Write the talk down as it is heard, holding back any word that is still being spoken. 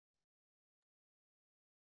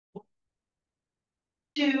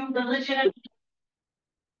To religion.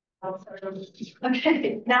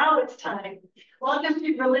 Okay, now it's time. Welcome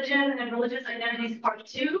to Religion and Religious Identities Part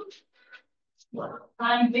 2.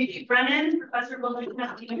 I'm Vicki Brennan, Professor of Religion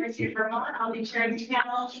at the University of Vermont. I'll be chairing the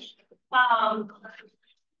panel.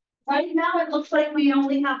 Right now, it looks like we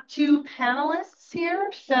only have 2 panelists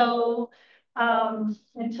here. So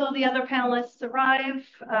until the other panelists arrive,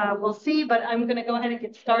 we'll see, but I'm going to go ahead and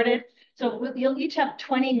get started. So you'll each have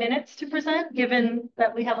 20 minutes to present, given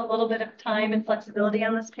that we have a little bit of time and flexibility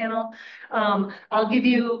on this panel. I'll give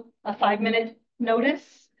you a 5-minute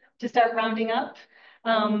notice to start rounding up.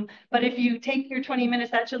 But if you take your 20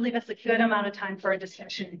 minutes, that should leave us a good amount of time for a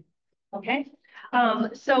discussion. Okay.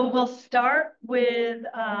 So we'll start with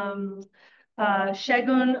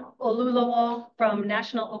Segun Olulawo from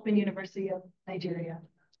National Open University of Nigeria.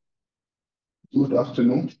 Good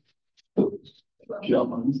afternoon,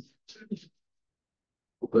 Chairman,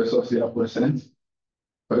 Professors here present,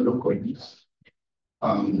 fellow colleagues.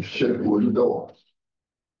 I'm Segun Olulawo.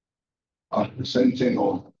 I'm presenting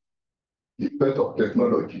on the effect of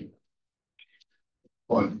technology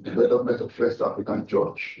on the development of West African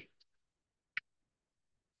Church.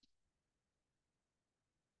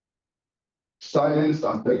 Science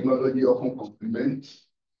and technology often complement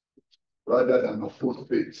rather than oppose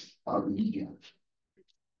faith and religion.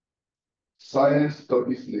 Science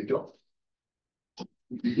studies nature.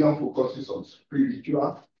 Religion focuses on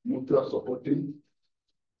spiritual, mutual supporting,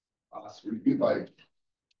 as reviewed by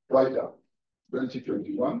Friday,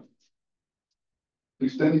 2021.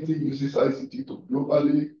 Christianity uses ICT to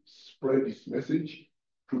globally spread its message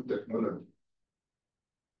through technology.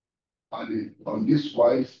 And on this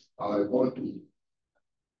wise, I want to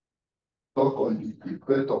talk on the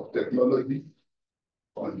effect of technology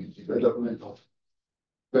on the development of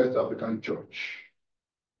West African Church.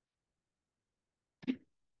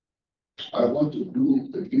 I want to do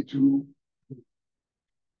a little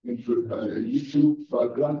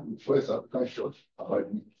background with West African Church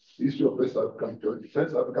about the history of West African Church. The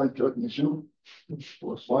West African Church Mission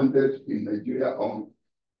was founded in Nigeria on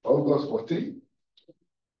August 14,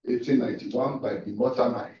 1891 by the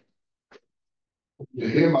Nine.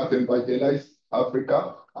 They aim at evangelize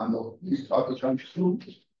Africa and of East African through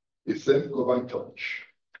a self-governed church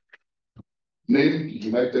named the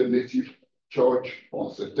United Native Church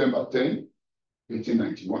on September 10,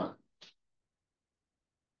 1891.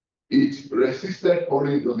 It resisted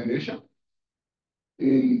foreign domination.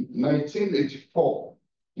 In 1984,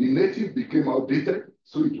 the native became outdated,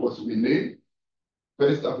 so it was renamed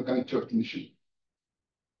West African Church Mission.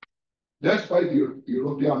 Despite the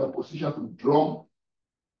European opposition to drum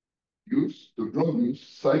use,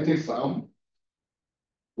 citing Psalm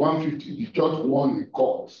 150, the church won in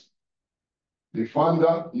court. The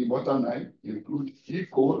founder, the Nine, include E.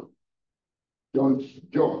 Cole, John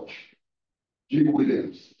George, G.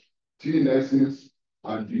 Williams, T. Nelson,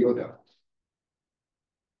 and the others.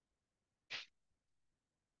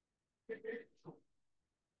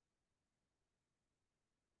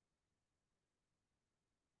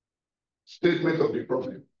 Statement of the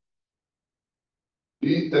problem.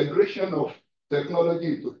 The integration of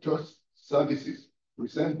technology into church services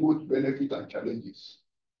presents both benefits and challenges.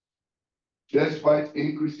 Despite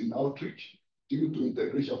increase in outreach due to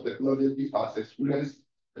integration of technology as experienced,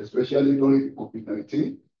 especially during the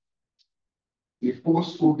COVID-19, the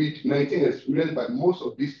post-COVID-19 experience by most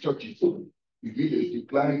of these churches revealed a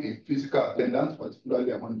decline in physical attendance,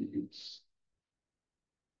 particularly among the youths.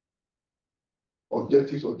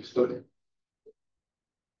 Objectives of the study.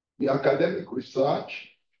 The academic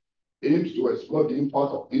research aims to explore the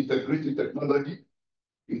impact of integrating technology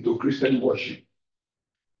into Christian worship.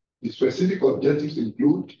 The specific objectives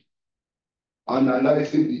include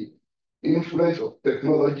analyzing the influence of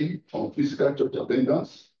technology on physical church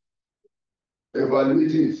attendance,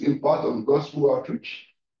 evaluating its impact on gospel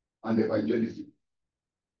outreach and evangelism,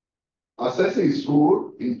 assessing its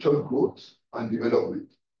role in church growth and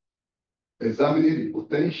development, examining the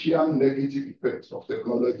potential negative effects of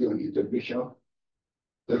technology integration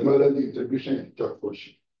in church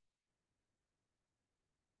worship.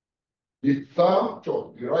 The term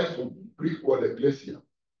church derives from the Greek word ecclesia,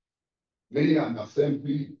 meaning an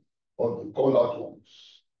assembly of the called out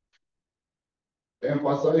ones,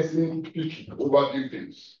 emphasizing preaching over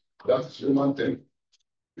buildings. That's Roman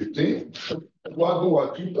 10:15.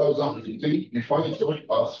 War 2015 defined church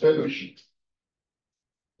as fellowship.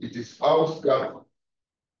 It is house gathering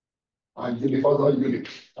and universal unit,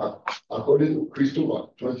 according to Christopher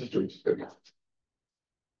 2023.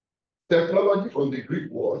 Technology from the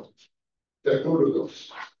Greek word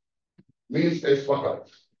technologos means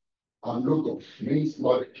expertise, and logos means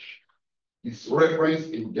knowledge. is referenced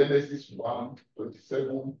in Genesis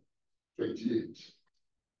 1:27-28.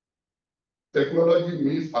 Technology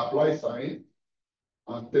means applied science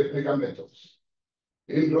and technical methods.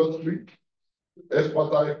 Industry,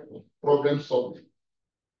 expertise, problem solving,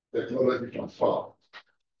 technology transfer.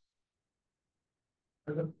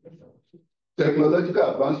 Technological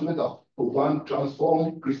advancement have profound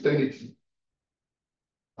transformed Christianity,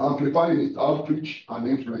 amplifying its outreach and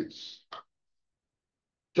influence.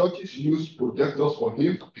 Churches use projectors for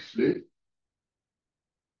hymn display,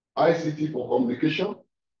 ICT for communication,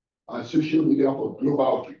 and social media for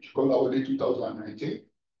global outreach, Kolawole 2019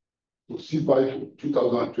 to CBI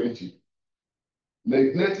 2020.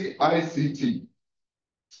 Neglecting ICT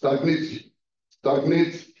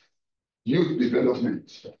stagnates youth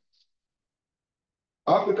development.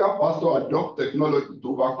 African pastors adopt technology to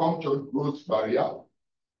overcome church growth barrier,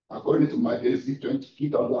 according to my AC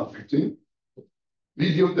 2015.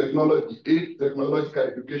 Video technology aid technological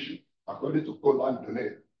education, according to Colin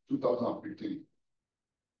Donnell 2015.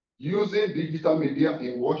 Using digital media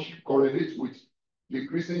in worship correlates with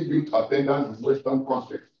decreasing youth attendance in Western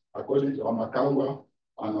context, according to Amakangwa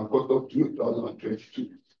and Akoto 2022.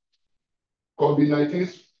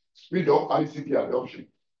 COVID-19 speed up ICT adoption,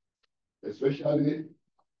 especially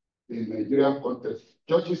in Nigerian context.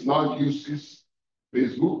 Churches now use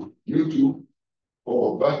Facebook, YouTube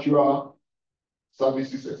for virtual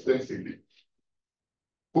services extensively.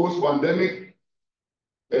 Post-pandemic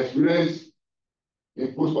experience, they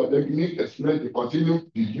continue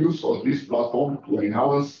the use of this platform to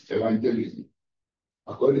enhance evangelism,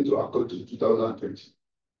 according to Akoto 2020.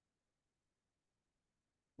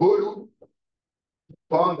 Bolu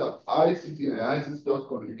found that ICT enhances church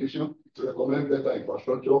communication to recommend better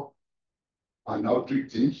infrastructure and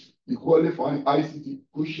outreach teams. Equally find ICT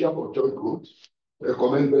crucial for church growth,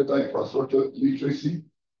 recommend better infrastructure, literacy,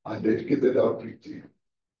 and dedicated outreach team.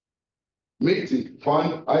 Meeting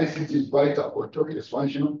found ICT vital for church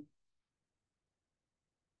expansion.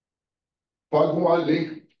 Fagua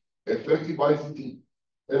link effective ICT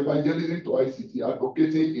evangelism to ICT,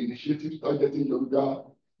 advocating initiatives targeting younger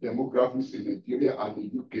demographics in Nigeria and the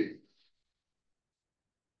UK.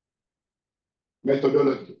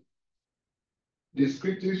 Methodology.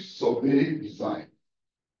 Descriptive survey design.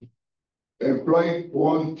 Employing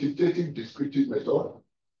quantitative descriptive method.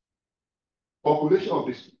 Population of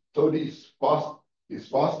the study is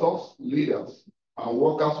pastors, leaders, and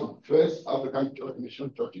workers from First African Church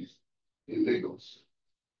Mission churches in Lagos.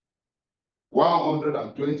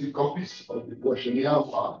 120 copies of the questionnaire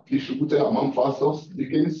were distributed among pastors,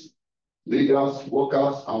 deacons, leaders,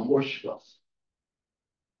 workers, and worshippers.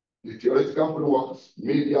 The theoretical frameworks,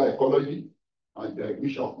 media ecology, and the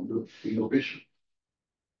ignition of innovation.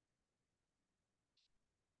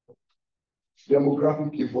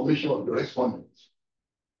 Demographic information of the respondents.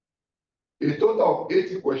 A total of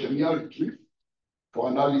 80 questionnaire retrieved for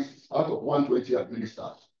analysis out of 120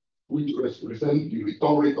 administered, which represent the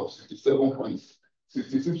return rate of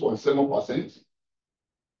 66.7%.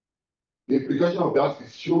 The implication of that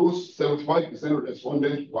is shows 75%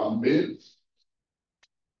 respondents were males.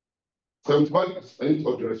 75%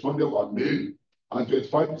 of the respondents were male and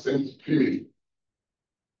 25% female.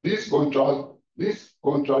 This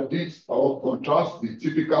contradicts or contrasts the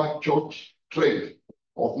typical church trend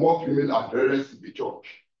of more female adherents in the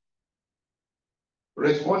church.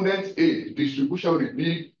 Respondent A distribution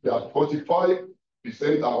revealed that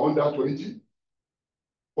 45% are under 20,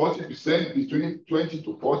 40% between 20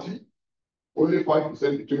 to 40, only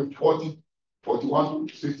 5% between 41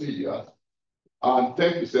 to 60 years, and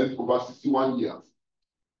 10% over 61 years.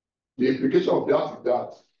 The implication of that is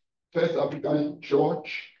that First African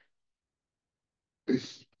Church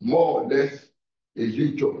is more or less a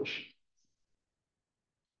youth church.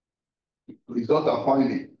 Result and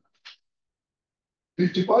finding.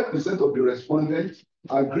 55% of the respondents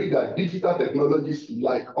agree that digital technologies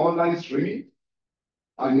like online streaming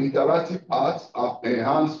and interactive arts have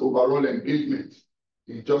enhanced overall engagement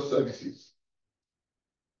in church services.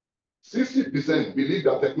 60% believe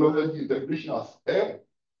that technology integration has helped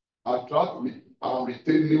attract and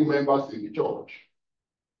retain new members in the church.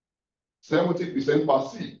 70%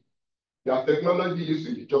 perceive that technology used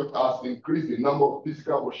in the church has increased the number of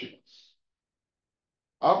physical worshipers.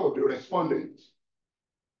 Half of the respondents,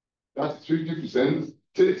 that's 50%,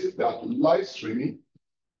 state that live streaming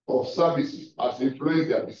of services has influenced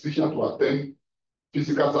their decision to attend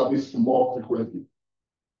physical service more frequently.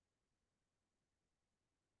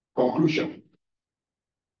 Conclusion.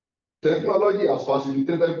 Technology has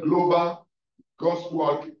facilitated global gospel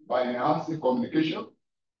outreach by enhancing communication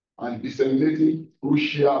and disseminating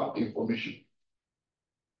crucial information.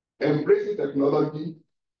 Embracing technology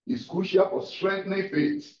is crucial for strengthening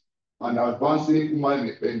faith and advancing human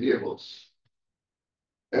endeavors.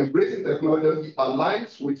 Embracing technology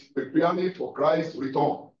aligns with preparing for Christ's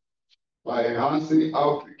return by enhancing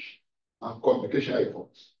outreach and communication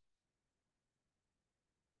efforts.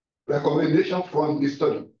 Recommendation from the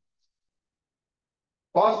study.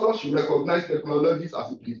 Pastors should recognize technologies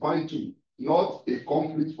as a divine tool, not a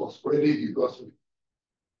conflict for spreading the gospel.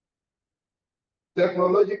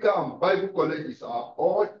 Technological and Bible colleges are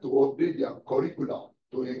urged to update their curriculum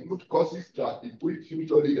to include courses that equip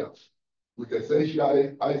future leaders with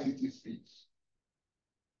essential ICT skills.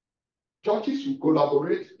 Churches should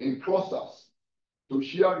collaborate in clusters to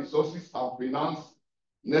share resources and finance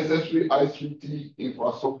necessary ICT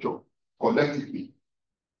infrastructure collectively.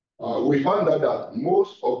 We found out that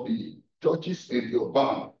most of the churches in the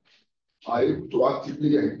urban are able to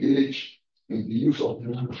actively engage in the use of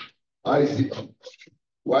ICT,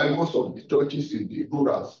 while most of the churches in the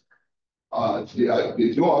rurals, they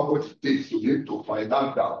don't have what it takes to be able to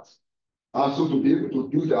finance that. And so to be able to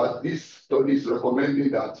do that, this study is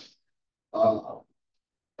recommending that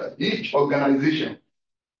each organization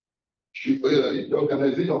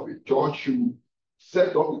of a church should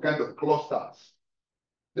set up a kind of clusters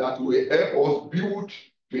that will help us build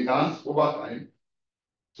finance over time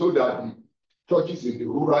so that the churches in the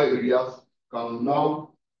rural areas can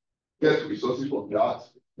now get resources from that.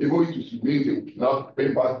 Even if it means they will now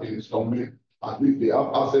pay back in installment, at least they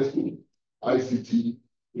have access to ICT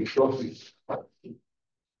resources.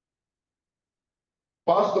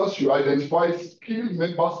 Pastors should identify skilled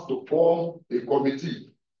members to form a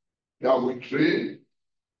committee that will train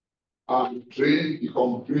the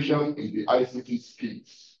congregation in the ICT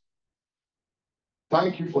skills.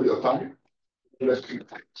 Thank you for your time. Bless you.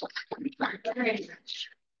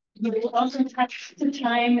 You also touched the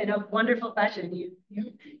time in a wonderful fashion. You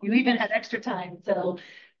even had extra time. So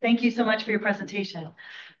thank you so much for your presentation.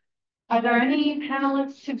 Are there any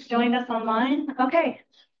panelists who've joined us online? Okay.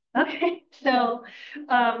 So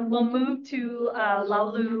we'll move to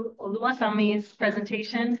Laulu Oluwasami's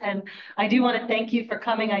presentation. And I do want to thank you for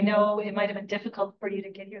coming. I know it might have been difficult for you to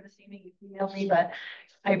get here this evening. You emailed me, but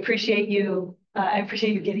I appreciate you. I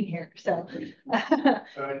appreciate you getting here. So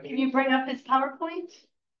can you bring up his PowerPoint?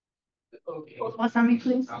 Okay. Oluwasami,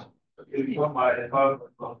 please.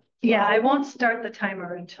 Yeah, I won't start the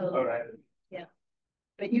timer until. All right. Yeah,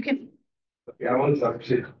 but you can. Okay, I want to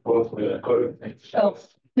appreciate both for your encouragement. Oh.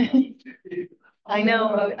 I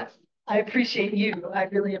know. I appreciate you. I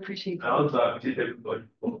really appreciate you. I want to appreciate everybody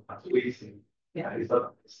for waiting. Yeah. It's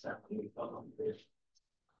not understanding. It's not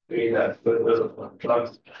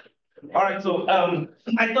all right. So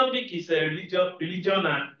my topic is religion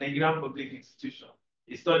and Nigerian public institution.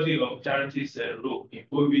 A study of charities' role in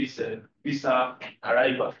COVID visa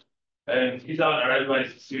arrival. Visa on arrival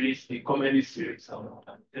is a series, a comedy series. I'm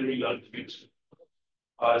telling you on the future.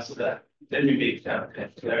 So that let me make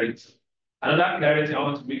clarity. Another clarity I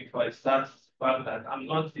want to make before I start is the fact that I'm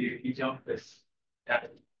not a religion person.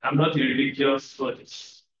 I'm not a religious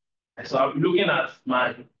studies. And so I'm looking at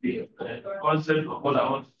the concept of what I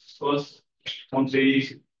want to discuss from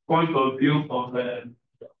the point of view of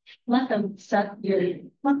let them set your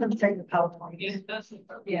PowerPoint.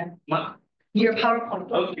 Yeah. Your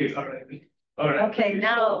PowerPoint. Okay, all right. All right. Okay,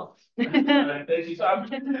 now. Thank you. So I'm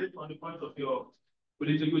looking at it from the point of view of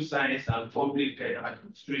political science and public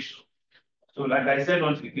administration. So, like I said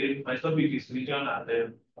once again, my topic is religion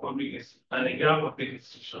and public and Nigerian public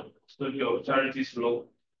institution, study of charities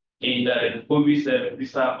role in the COVID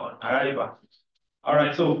visa on arrival. All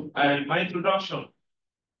right, so my introduction.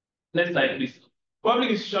 Let's like this.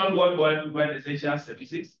 Public institutions worldwide provide essential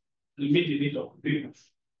services to meet the needs of people.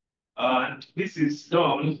 And this is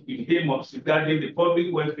done with the aim of safeguarding the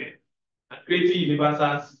public welfare and creating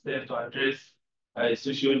universal systems to address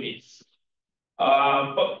social needs.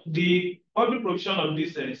 But the public provision of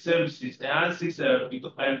these services enhances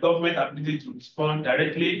the government ability to respond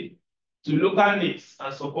directly to local needs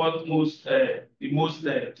and support the most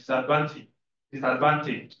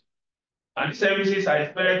disadvantaged. And the services are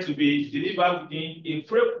expected to be delivered within a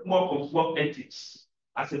framework of work ethics,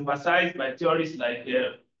 as emphasized by theories like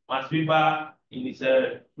Max Weber in his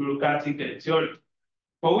bureaucratic theory.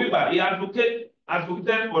 For Weber, he advocated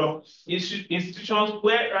for institutions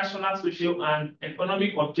where rational social and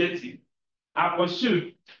economic objectives are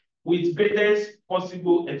pursued with greatest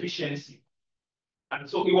possible efficiency. And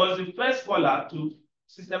so he was the first scholar to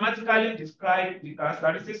systematically describe the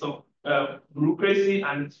characteristics of bureaucracy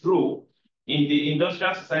and its role in the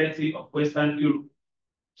industrial society of Western Europe.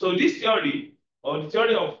 So this theory, or the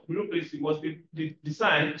theory of bureaucracy, was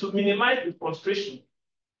designed to minimize the frustration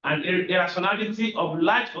and irrationality of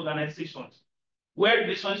large organizations, where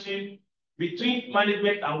relationships between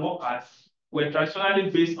management and workers were traditionally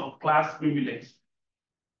based on class privilege.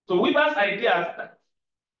 So Weber's idea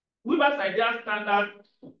standard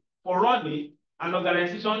for running an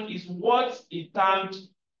organization is what he termed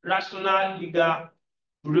rational legal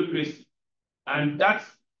bureaucracy, and that's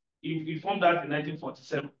he formed that in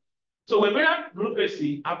 1947. So Weberian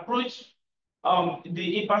bureaucracy approached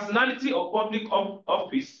the impersonality of public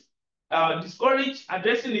office, discourage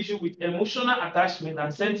addressing issues with emotional attachment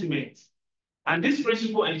and sentiment. And this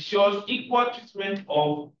principle ensures equal treatment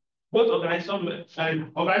of both organizational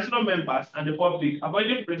members and the public,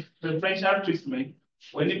 avoiding preferential treatment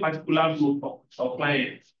for any particular group of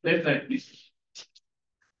clients. Next slide, please.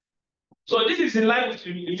 So this is in line with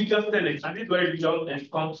religious tenets, and this is where religion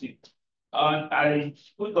comes in. I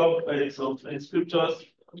put up some scriptures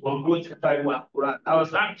from both Bible and Quran. I was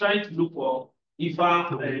trying to look for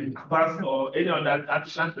Ifa verse or any other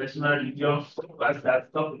African traditional religion verse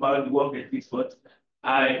that talk about the work ethics, but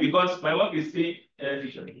because my work is still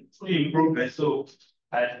in progress, so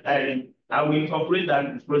I will incorporate that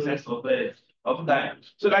in the process of time.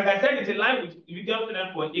 So, like I said, it's in line with religious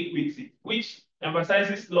tenet for equity, which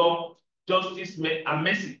emphasizes law, justice, and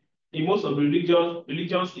mercy in most of the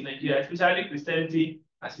religions in Nigeria, especially Christianity,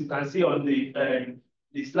 as you can see on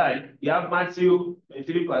the slide. You have Matthew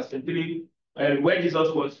 23 verse 23, where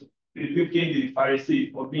Jesus was rebuking the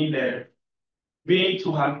Pharisee for being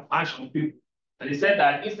too harsh on people. And he said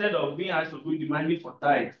that instead of being harsh on people demanding for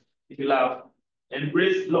tithes, if you have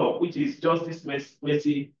embraced law, which is justice,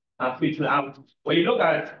 mercy, and faithfulness. When you look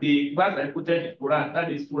at the verse I quoted in Quran,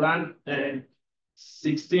 that is Quran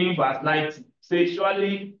 16 verse 90, say,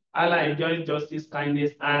 surely Allah enjoys justice,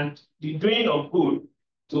 kindness, and the doing of good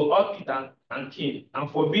to all king and king,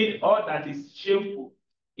 and forbid all that is shameful,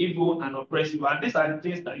 evil, and oppressive. And these are the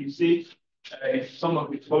things that you see some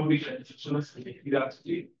of the public institutions in Nigeria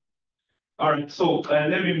today. All right, so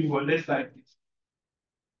let me move on. Next slide, please.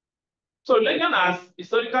 So religion has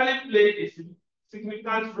historically played a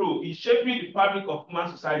significant role in shaping the fabric of human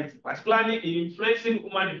society, particularly in influencing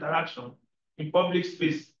human interaction in public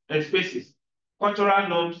spaces, cultural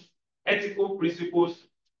norms, ethical principles,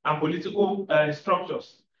 and political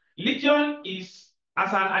structures. Religion is,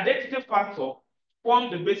 as an identity factor,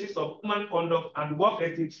 form the basis of human conduct and work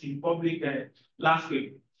ethics in public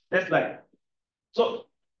landscape. Next slide. So,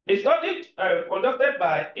 a study conducted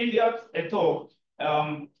by Elliott et al.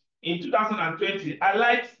 In 2020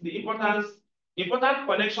 highlights the important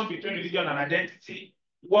connection between religion and identity,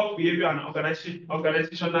 work behavior, and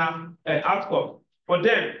organizational outcome. For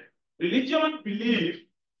them, religion belief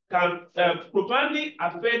can profoundly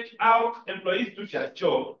affect how employees do their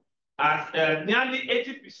job, as nearly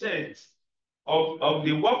 80% of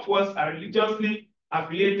the workforce are religiously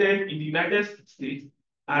affiliated in the United States,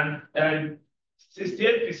 and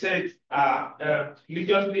 68% are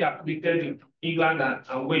religiously affiliated in England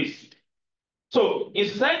and Wales. So, in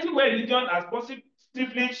society where religion has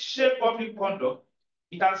positively shaped public conduct,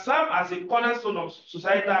 it has served as a cornerstone of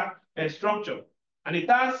societal structure, and it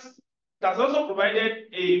has also provided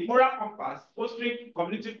a moral compass, fostering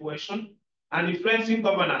community cohesion and influencing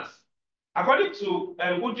governance. According to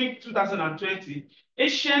Woodring 2020,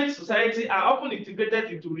 ancient society are often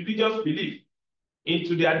integrated into religious belief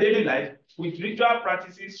into their daily life, with ritual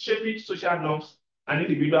practices shaping social norms and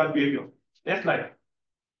individual behavior. Next slide.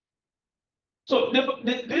 So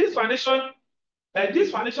this foundation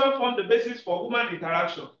form the basis for human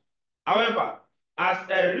interaction. However, as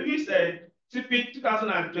Reeves CP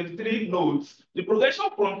 2023 notes, the progression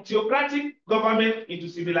from theocratic government into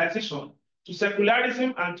civilization to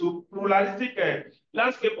secularism and to pluralistic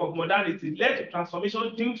landscape of modernity led to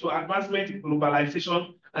transformation due to advancement in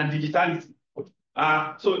globalization and digitality.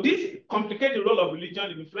 So this complicates the role of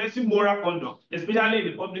religion in influencing moral conduct, especially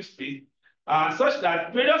in the public space, such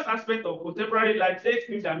that various aspects of contemporary life take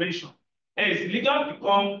new dimension. Hence, religion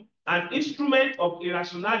becomes an instrument of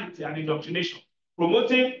irrationality and indoctrination,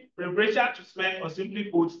 promoting preferential treatment or simply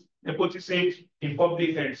put, nepotism in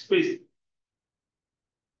public space.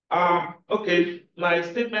 Okay, my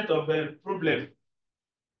statement of problem.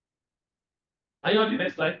 Are you on the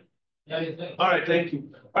next slide? Yeah. All right, thank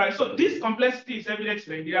you. All right, so this complexity is evident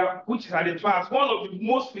in Nigeria, which is identified as one of the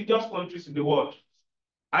most religious countries in the world.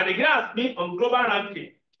 And Nigeria has been on global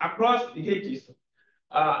ranking across the ages.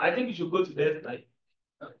 I think you should go to that slide.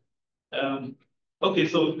 Okay,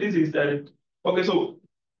 so this is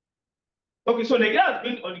so Nigeria has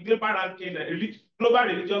been on the global ranking, global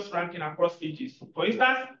religious ranking across ages. For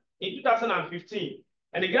instance, in 2015,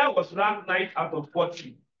 Nigeria was ranked 9th out of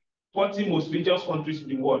 40. 40 most religious countries in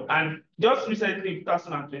the world. And just recently, in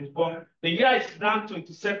 2024, Nigeria is ranked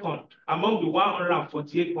 22nd among the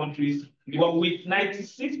 148 countries in the world, with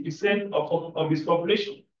 96% of its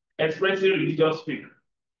population expressing religious faith.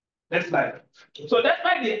 Next slide. So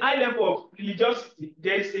despite the high level of religiosity,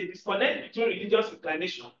 there is a disconnect between religious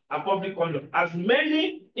inclination and public conduct, as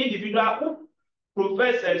many individuals who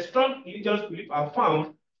profess a strong religious belief are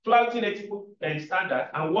found flouting ethical standards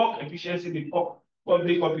and work efficiency in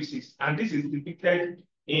public offices. And this is depicted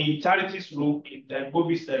in charities role in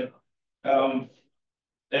Bobby's visa on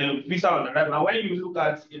arrival. And when you look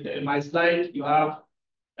at my slide, you have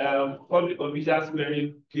public officials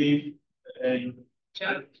wearing clean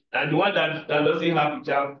and the one that doesn't have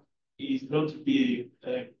hijab is known to be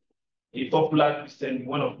a popular Christian,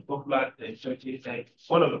 one of the popular churches,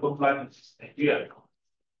 one of the popular churches in Nigeria.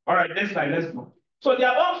 All right, next slide, let's go. So the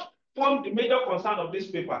above form the major concern of this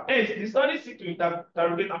paper. Hence, the study seeks to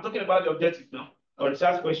interrogate, I'm talking about the objective now, or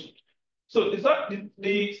research question. So the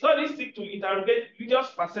study seeks to interrogate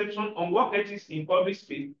religious perception on work ethics in public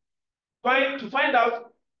space, to find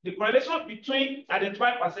out the correlation between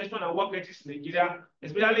identified perception and work ethics in Nigeria,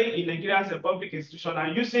 especially in Nigeria's public institution,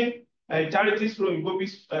 and using charities role in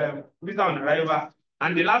Bobby's visa on arrival.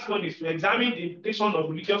 And the last one is to examine the implication of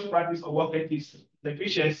religious practice on work ethics, the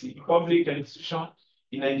efficiency in public institution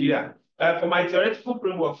in Nigeria. For my theoretical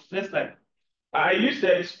framework, next slide, I use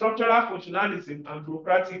the structural functionalism and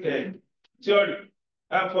bureaucratic theory.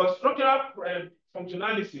 For structural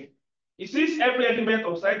functionalism, it sees every element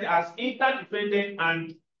of society as interdependent,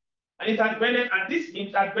 and this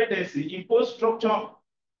interdependency imposes structure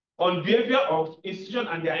on behavior of institutions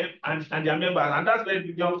and their members, and that's where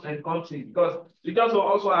religion comes in, because religion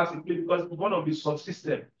also has a place because it's one of the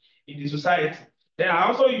subsystems in the society. Then I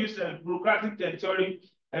also use bureaucratic theory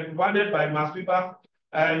provided by Max Weber,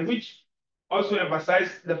 which also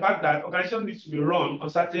emphasizes the fact that organizations need to be run on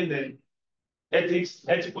certain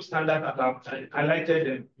ethical standards that I've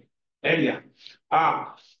highlighted earlier.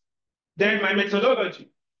 Then my methodology.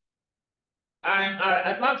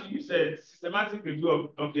 I plan to use a systematic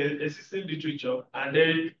review of the existing literature, and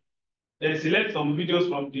then select some videos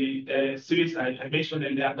from the series I mentioned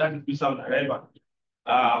earlier, that is visa on arrival.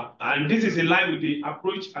 And this is in line with the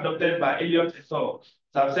approach adopted by Elliott et al.,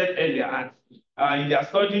 as I've said earlier. And in their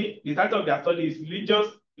study, the title of their study is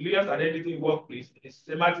Religious Identity in Workplace, a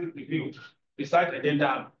Systematic Review, Research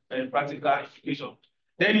Agenda, and Practical Application.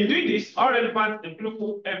 Then in doing this, all relevant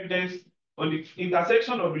empirical evidence on the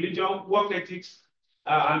intersection of religion, work ethics,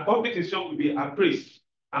 and public institution will be appraised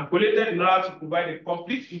and collated in order to provide a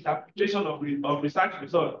complete interpretation of research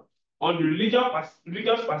results on the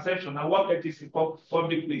religious perception and work ethics in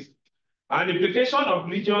public place, and the implication of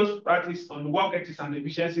religious practice on work ethics and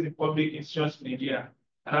efficiency in public institutions in Nigeria.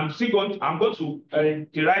 And I'm going to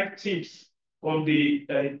derive tips from the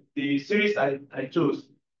series I chose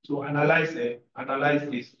to analyze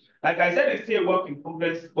this. Like I said, it's still a work in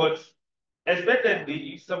progress, but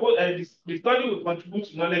expectedly, the study will contribute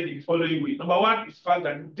to knowledge in the following way. Number one is the fact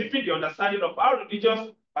that deepen the understanding of how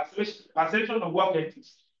religious perception of work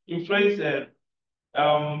ethics influence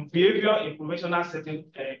behavior in professional settings,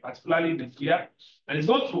 particularly in Nigeria. And it's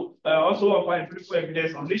going to also offer empirical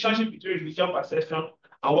evidence on relationship between religious perception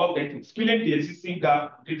and work ethics, filling the existing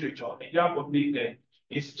gap in literature, Nigerian public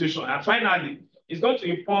institution. And finally, it's going to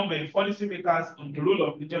inform policymakers on the role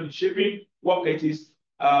of religion in shaping work ethics,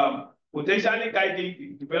 potentially guiding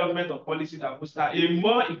the development of policies that foster a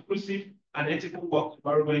more inclusive and ethical work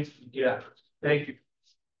environment in Nigeria. Thank you.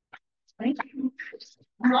 Thank you.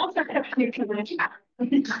 I'm also happy to come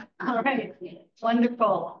in. All right,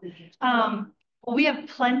 wonderful. Well, we have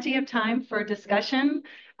plenty of time for discussion.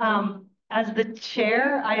 As the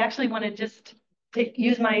chair, I actually want to just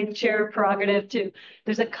use my chair prerogative to.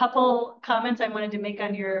 There's a couple comments I wanted to make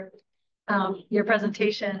on your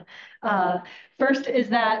presentation. First is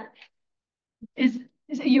that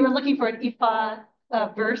you were looking for an Ifa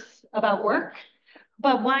verse about work.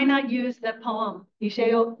 But why not use the poem,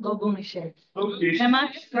 Isheo Lobunishe? Okay. Am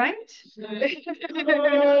I right?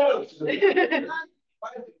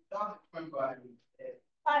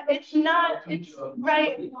 It's not, it's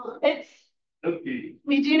right. It's, okay.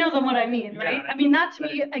 Do you know what I mean, right? Yeah. I mean, that to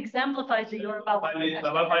me exemplifies the Yoruba.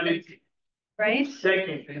 Right?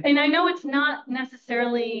 And I know it's not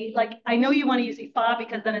necessarily like, I know you want to use Ifa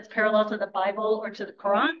because then it's parallel to the Bible or to the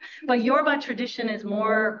Quran, but Yoruba tradition is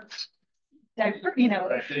more,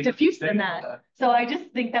 diffuse than that. So I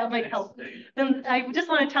just think that might help. Then I just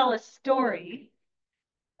want to tell a story.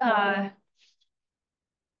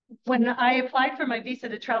 When I applied for my visa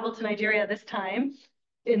to travel to Nigeria this time,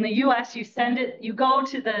 in the US, you send it, you go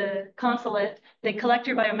to the consulate, they collect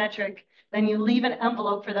your biometric, then you leave an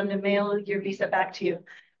envelope for them to mail your visa back to you.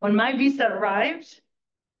 When my visa arrived,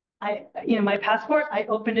 my passport, I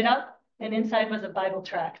opened it up and inside was a Bible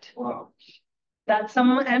tract. Wow. That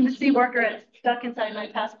some embassy worker had stuck inside my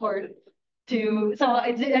passport so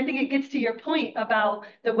I think it gets to your point about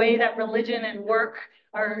the way that religion and work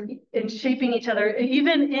are in shaping each other,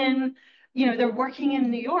 even in, they're working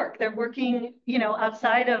in New York, they're working,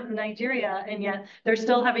 outside of Nigeria, and yet they're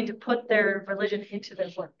still having to put their religion into their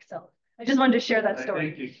work. So I just wanted to share that story.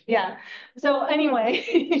 Thank you. Yeah. So anyway,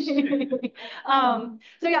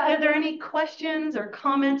 so yeah, are there any questions or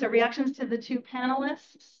comments or reactions to the two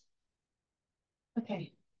panelists?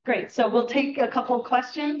 Okay. Great. So we'll take a couple of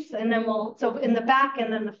questions and then so in the back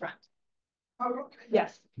and then the front. Oh, okay.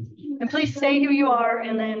 Yes. And please say who you are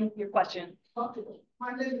and then your question. Okay.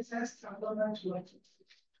 My name is Esther. I'm going to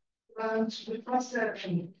the first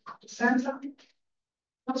center.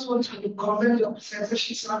 I just want to commend your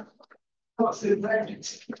presentation, sir. That was a very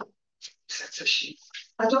beautiful presentation.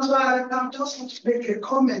 I just want to make a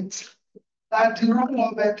comment that the role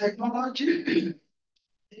of technology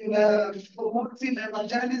in promoting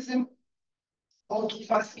evangelism or to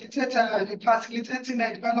facilitating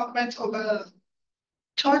the development of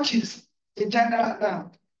churches in general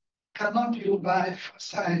cannot be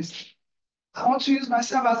overemphasized. I want to use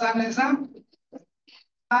myself as an example.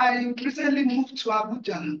 I recently moved to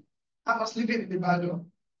Abuja. I was living in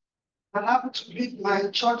Ibadan and I happened to be my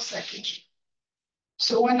church secretary.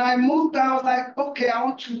 So when I moved, I was like, okay, I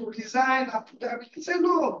want to resign. I put everything. He said,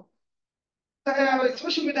 no.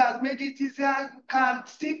 Social media has made it easier. You can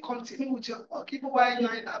still continue with your work even while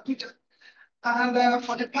you're in Abuja. And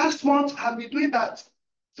for the past month, I've been doing that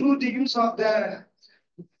through the use of the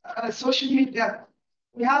social media.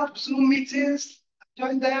 We have Zoom meetings,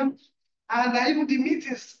 join them, and even the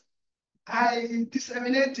meetings, I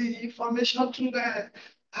disseminate the information through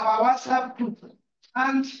our WhatsApp group.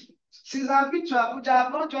 And since I've been to Abuja,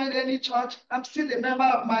 I've not joined any church. I'm still a member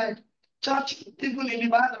of my church, even in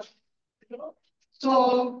Ibadan.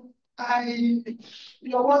 So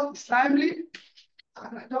your work is timely,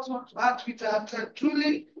 and I just want to add with that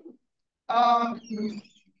truly,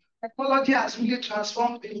 technology has really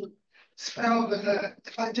transformed the sphere of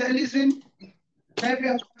evangelism, every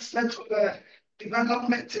aspect of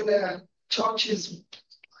development in the churches.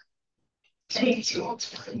 Thank you.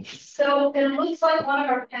 So it looks like one of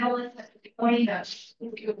our panelists has joined us.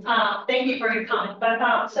 Thank you for your comment.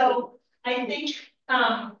 But so I think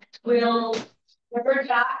we'll revert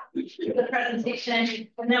back to the presentation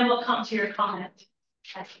and then we'll come to your comment.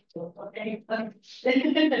 Okay.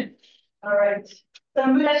 All right. So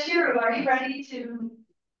Mudashiru, are you ready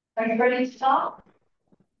to talk?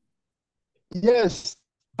 Yes.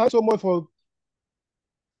 Thanks so much for.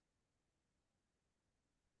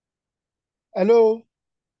 Hello.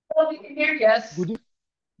 Oh, we can hear you. Yes.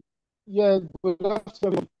 Good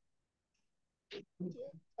afternoon.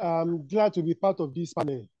 I'm glad to be part of this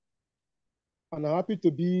panel, and I'm happy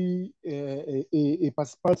to be a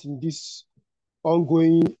participant in this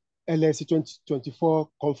ongoing LSE 2024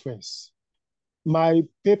 conference. My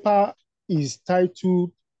paper is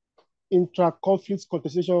titled Intra-Conflict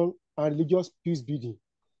Contestation and Religious Peace Building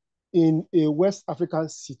in a West African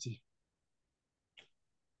City.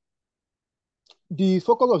 The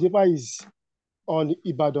focus of the paper is on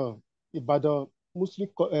Ibadan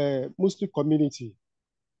Muslim community.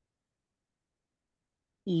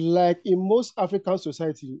 Like in most African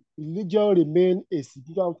society, religion remains a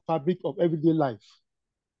significant fabric of everyday life.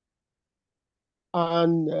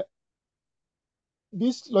 And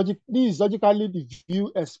this is logically the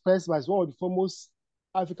view expressed by one of the foremost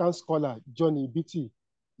African scholar, Johnny Beatty.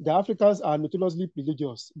 The Africans are notoriously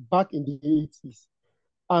religious back in the 80s.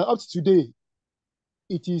 And up to today,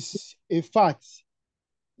 it is a fact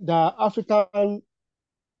that Africans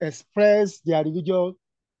express their religion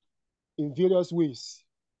in various ways.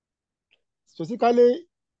 Specifically,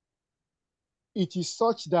 it is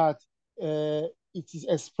such that it is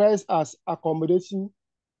expressed as accommodating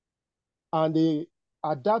and they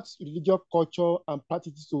adapt religious culture and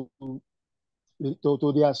practices to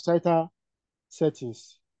their societal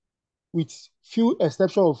settings, with few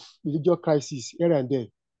exceptions of religious crises here and there,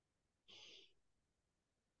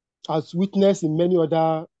 as witnessed in many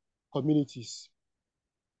other communities.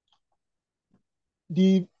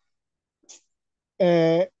 The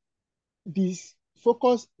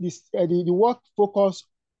work focus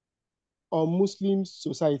on Muslim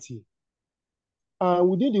society, and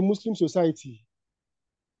within the Muslim society,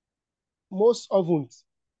 most often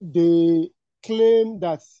they claim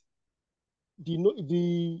that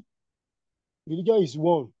the religion is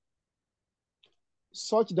one,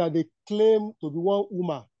 such that they claim to be one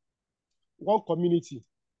ummah, one community,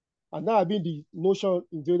 and that has been the notion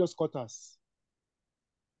in various quarters.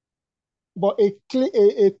 But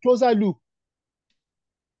a closer look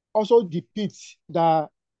also depicts that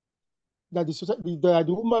the society, that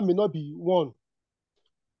the woman may not be one.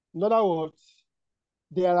 In other words,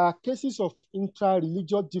 there are cases of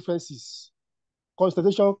intra-religious differences,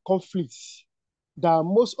 constitutional conflicts that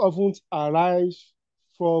most often arise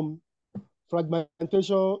from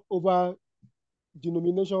fragmentation over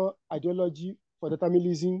denomination ideology for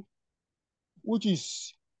determinism, which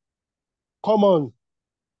is common.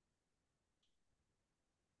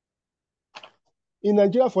 In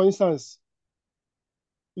Nigeria, for instance,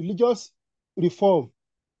 religious reform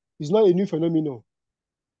is not a new phenomenon,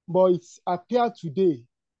 but it appears today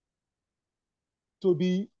to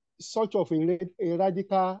be such of a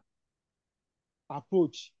radical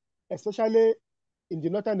approach, especially in the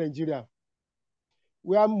northern Nigeria,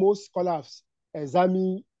 where most scholars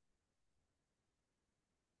examine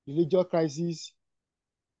religious crises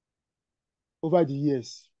over the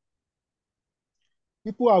years.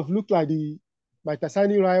 People have looked at the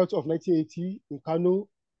Baitasani riot of 1980 in Kano,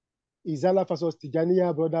 Izala versus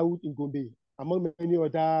Tijaniya Brotherhood in Gombe, among many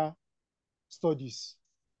other studies.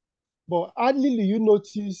 But hardly do you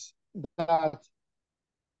notice that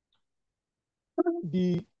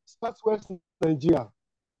the Southwest Nigeria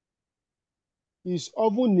is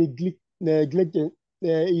often neglected,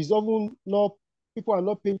 is often not, people are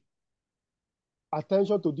not paying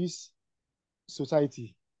attention to this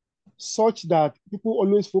society, such that people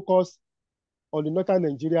always focus on the northern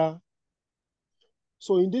Nigeria.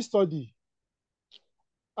 So in this study,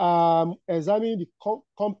 examining the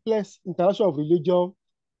complex interaction of religion,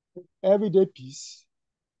 everyday peace,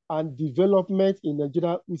 and development in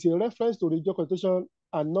Nigeria with a reference to religious consultation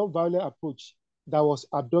and non-violent approach that was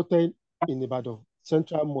adopted in Ibadan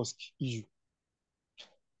Central Mosque issue.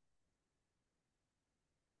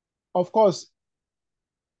 Of course,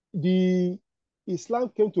 the Islam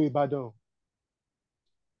came to Ibadan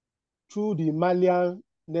through the Malian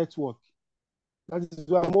network. That is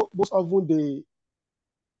why most often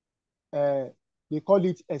they call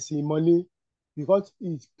it Esimoni, because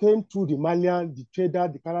it came through the Malian, the trader,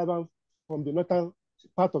 the caravan from the northern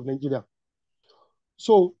part of Nigeria.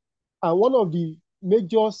 So, and one of the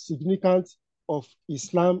major significance of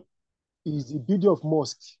Islam is the building of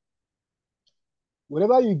mosques.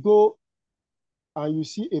 Wherever you go and you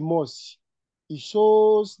see a mosque, it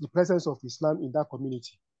shows the presence of Islam in that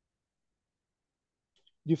community.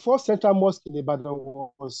 The first central mosque in Ibadan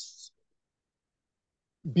was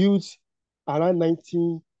built around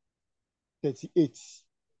 1938.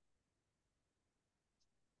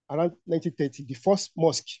 Around 1930, the first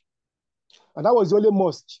mosque. And that was the only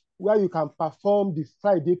mosque where you can perform the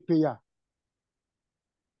Friday prayer.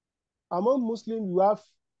 Among Muslims, you have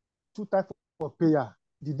two types of prayer.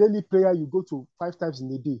 The daily prayer, you go to 5 times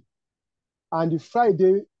in a day. And the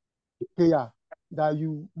Friday prayer that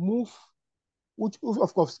you move, which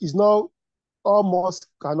of course is not all mosques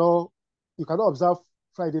you cannot observe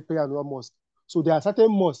Friday prayer in all mosque. So there are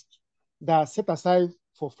certain mosques that are set aside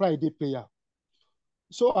for Friday prayer.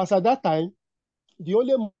 So as at that time, the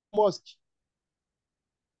only mosque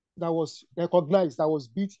that was recognized, that was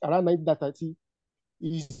built around 1930,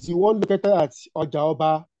 is the one located at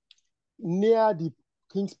Ojaoba, near the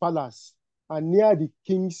King's Palace and near the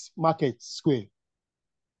King's Market Square.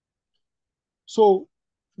 So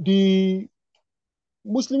the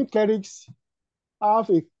Muslim clerics have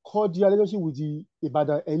a cordial relationship with the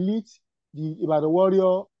Ibadan elite, the Ibadan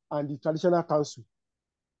warrior, and the traditional council.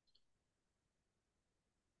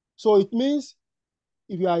 So it means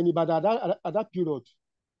if you are in Ibadan at that period,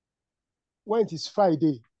 when it is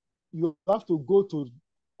Friday, you have to go to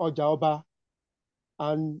Ojaoba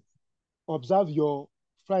and observe your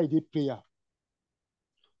Friday prayer.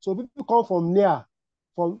 So people come from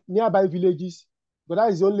nearby villages, but that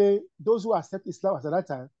is only those who accept Islam at that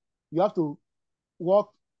time. You have to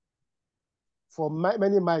walk for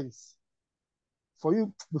many miles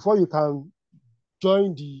before you can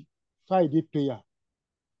join the Friday prayer.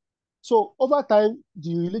 So over time,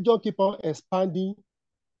 the religion keep on expanding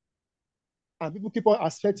and people keep on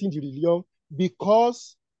accepting the religion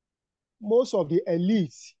because most of the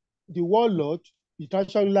elites, the warlord, the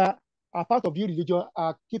traditional ruler are part of the religion,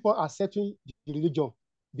 are keep on accepting the religion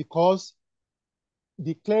because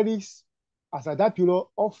the clerics, as at that period,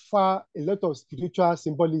 offer a lot of spiritual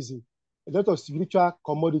symbolism, a lot of spiritual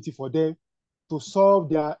commodity for them to solve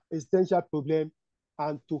their existential problem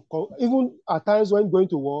and to even at times when going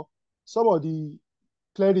to war, some of the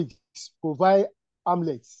clerics provide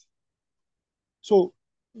amulets So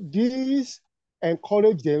this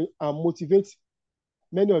encourage them and motivate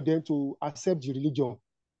many of them to accept the religion.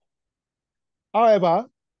 However,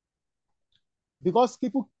 because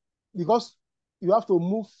you have to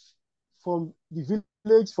move from the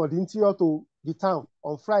village for the interior to the town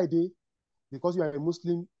on Friday because you are a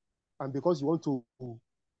Muslim and because you want to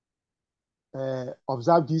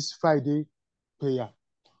observe this Friday prayer.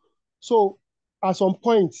 So at some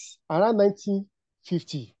point around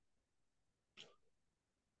 1950,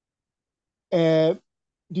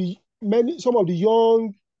 some of the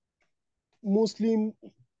young Muslim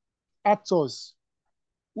actors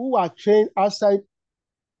who were trained outside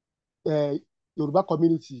Yoruba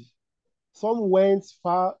community, some went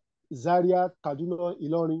far, Zaria, Kaduna,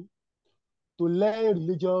 Ilorin, to learn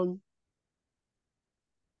religion,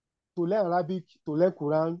 to learn Arabic, to learn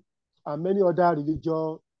Quran, and many other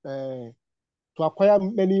religion, to acquire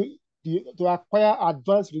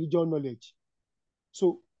advanced religion knowledge.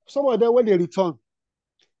 So some of them, when they return,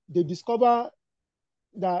 they discover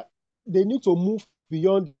that they need to move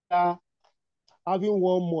beyond having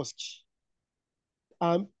one mosque.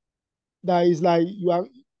 That is like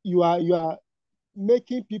you are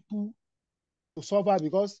making people to suffer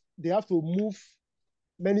because they have to move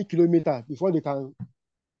many kilometers before they can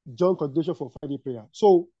join congregation for Friday prayer.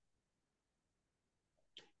 So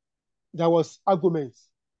there was arguments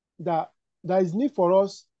that there is need for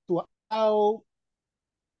us to allow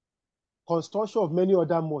construction of many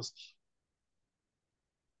other mosques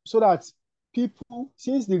so that people,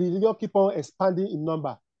 since the religion keep on expanding in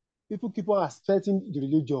number, people keep on accepting the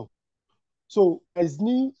religion. So there's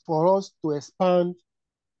need for us to expand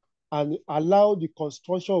and allow the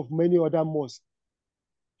construction of many other mosques.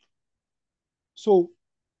 So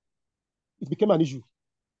it became an issue.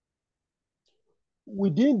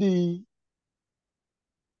 Within the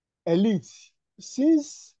elite,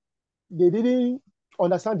 since they didn't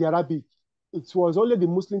understand the Arabic, it was only the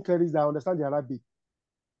Muslim clerics that understand the Arabic.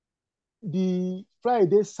 The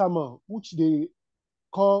Friday sermon, which they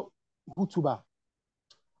call hutuba,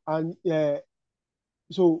 and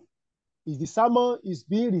so the sermon is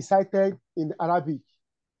being recited in Arabic.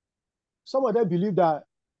 Some of them believe that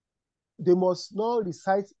they must not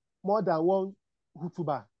recite more than one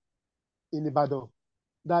hutuba in Ibadan,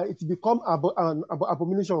 that it become an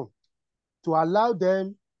abomination to allow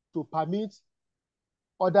them to permit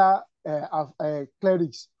other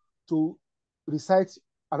clerics to recite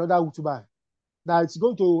another hutuba, that it's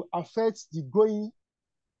going to affect the growing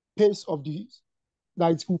pace of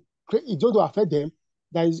that it's going to affect them,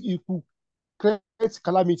 that it could create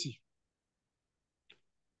calamity.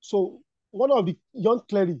 So one of the young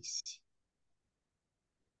clerics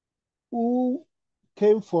who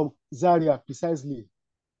came from Zaria precisely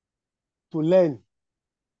to learn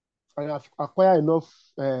and acquire enough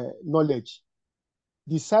knowledge,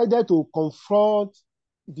 decided to confront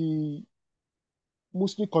the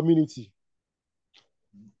Muslim community.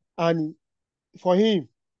 And for him,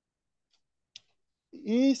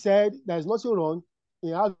 he said there's nothing wrong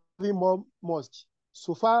in having more mosques.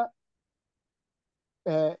 So far,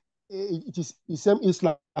 it is the same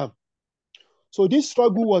Islam. So this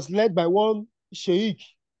struggle was led by one Sheikh,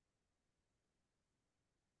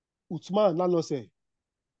 Uthman Nanose,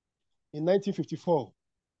 in 1954,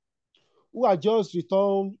 who had just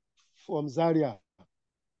returned from Zaria,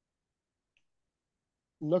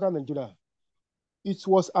 in northern Nigeria. It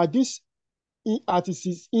was at his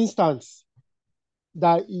instance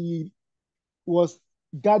that he was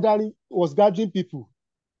gathering people,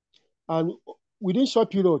 and within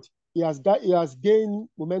short period, he has gained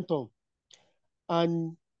momentum,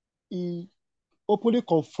 and he openly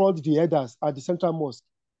confronted the elders at the Central Mosque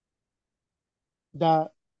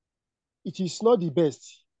that it is not the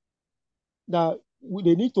best, that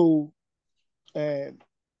they need to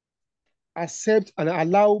accept and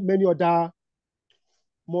allow many other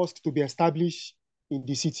mosques to be established in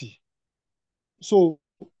the city. So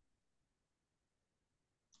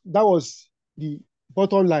that was the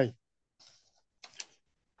bottom line.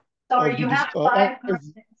 Sorry, you have 5 more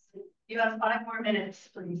minutes. You have 5 more minutes,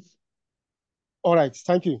 please. All right,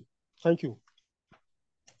 thank you. Thank you.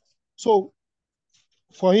 So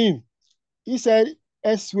for him, he said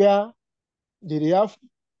elsewhere they have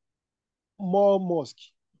more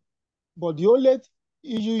mosques, but the only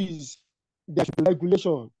issue is there should be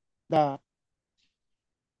regulation, that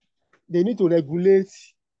they need to regulate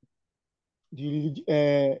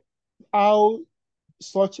how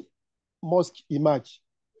such mosques emerge.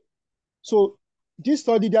 So this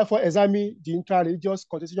study therefore examines the intra-religious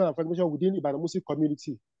constitution and fragmentation within the Ibadan Muslim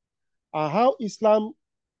community, and how Islam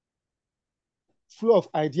flow of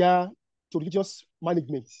idea to religious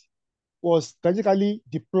management was strategically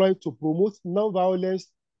deployed to promote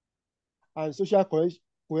non-violence and social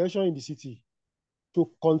cohesion in the city to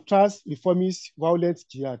contrast reformist violent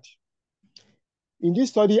jihad. In this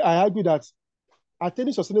study, I argue that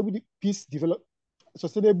attaining sustainable peace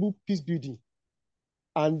building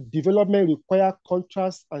and development require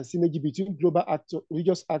contrast and synergy between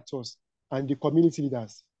religious actors and the community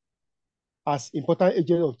leaders as important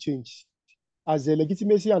agents of change, as the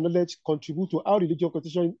legitimacy and knowledge contribute to how religious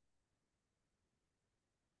constitution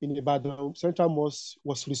in Ibadan Central Mosque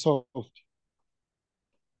was resolved.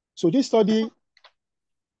 So this study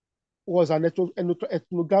was an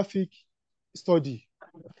ethnographic study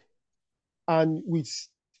and with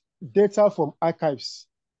data from archives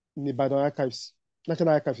in Ibadan archives, National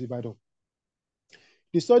Archives Ibadan.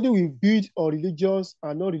 The study will build on religious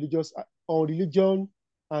and non-religious, on religion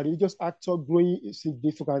and religious actors growing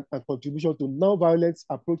significant and contribution to non-violent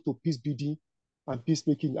approach to peace building and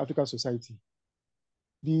peacemaking in African society.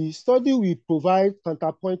 The study will provide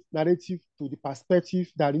counterpoint narrative to the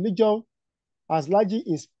perspective that religion has largely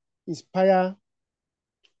inspired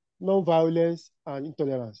non-violence and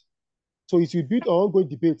intolerance. So it will build on ongoing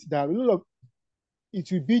debate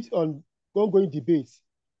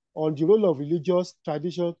on the role of religious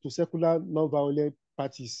tradition to secular non-violent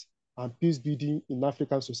parties and peace building in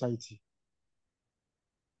African society.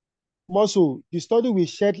 More so, the study will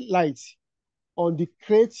shed light on the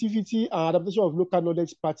creativity and adaptation of local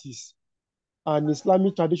knowledge parties and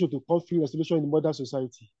Islamic tradition to conflict resolution in modern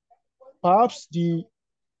society. Perhaps the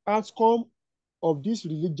outcome of this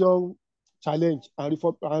religion challenge and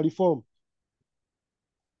reform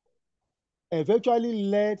eventually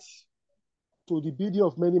led to the building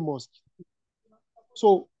of many mosques.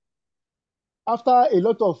 So after a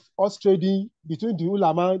lot of horse trading between the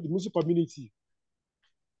ulama, the Muslim community,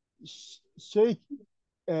 Sheikh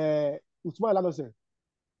Usman Alanose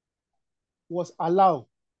was allowed.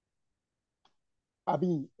 I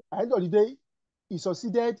mean, at the end of the day, he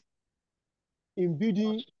succeeded in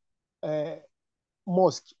building a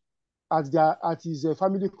mosque at his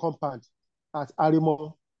family compound at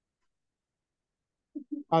Arimo.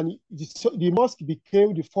 And the mosque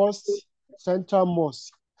became the first central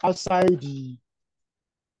mosque outside the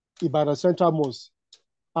Ibadan Central Mosque.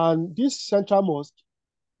 And this central mosque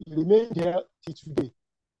remained there till today.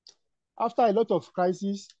 After a lot of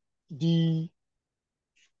crises, the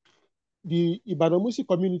Ibadan Muslim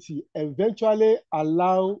community eventually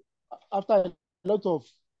allowed, after a lot of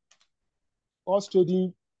horse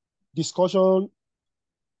trading, discussion,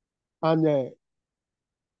 and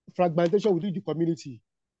fragmentation within the community,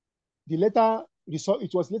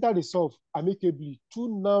 it was later resolved amicably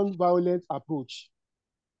through non-violent approach,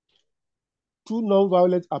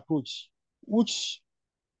 which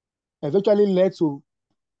eventually led to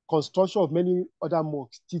construction of many other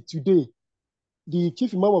mosques. Till today, the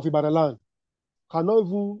chief imam of Ibadan land cannot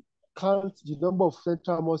even count the number of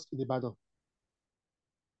central mosques in Ibadan.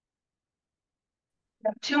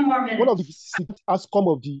 2 more minutes. One of the significant outcome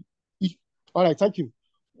of the all right, thank you.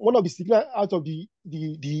 One of the significant out of the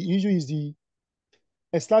issue is the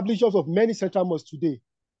establishment of many central mosques today.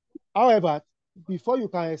 However, before you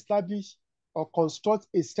can establish or construct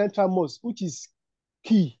a central mosque, which is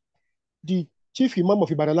key, the chief imam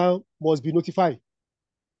of Ibadan must be notified.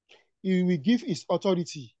 He will give his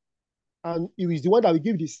authority, and he is the one that will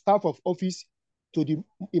give the staff of office to the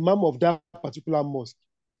imam of that particular mosque.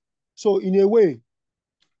 So in a way,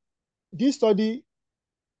 this study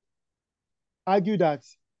argued that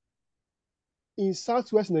in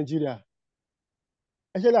Southwest Nigeria,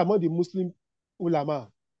 especially among the Muslim ulama,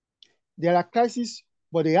 there are crises,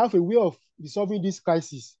 but they have a way of resolving this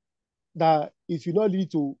crisis that it will not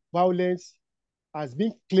lead to violence as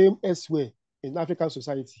being claimed elsewhere in African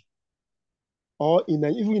society or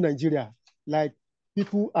even in Nigeria. Like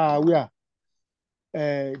people are aware,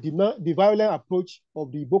 the violent approach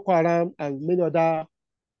of the Boko Haram and many other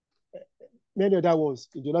ones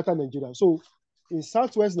in the northern Nigeria. So in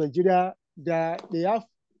Southwest Nigeria, they have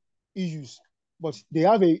issues, but they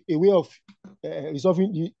have a way of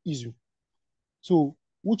resolving the issue. So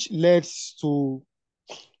which leads to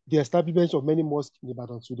the establishment of many mosques in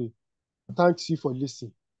Ibadan today. Thanks you for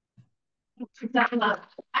listening.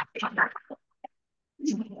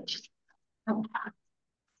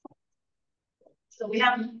 So we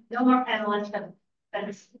have no more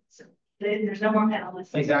panelists. There's no more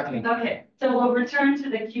panelists. Exactly. Okay, so we'll return to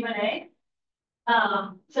the Q&A.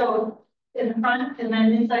 So in the front and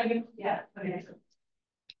then inside, yeah. Okay. So,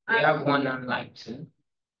 We have one online too.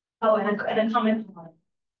 oh, and a comment.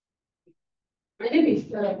 My name is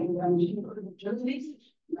Journalist.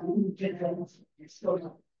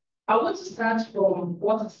 I want to start from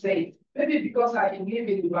what you said Maybe because I live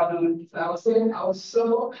in Ibadan, I was saying I was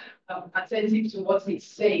so attentive to what he's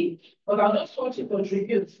saying. But I just want to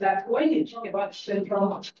contribute that when you talk about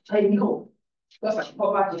central, I know because I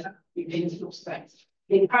covered against those times.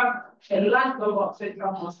 They have a large number of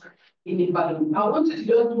central mosques in Ibadan. I wanted to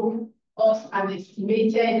just do us an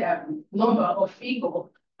estimated number of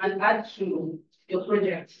people and add to your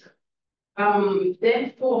project.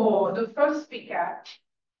 Then for the first speaker,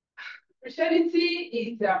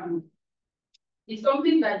 Christianity is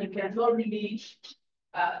something that you cannot really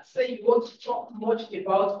say you want to talk much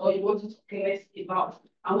about or you want to talk less about.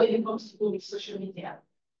 And when it comes to do with social media,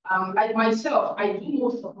 like myself, I do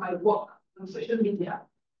most of my work on social media,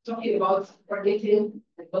 talking about propagating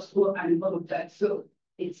the gospel and all of that. So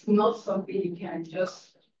it's not something you can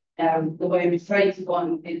just the way we say it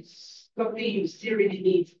on. It's something you still really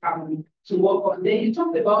need to work on. Then you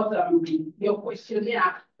talked about your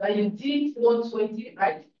questionnaire that you did 120,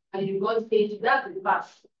 right? And you got 80. That's the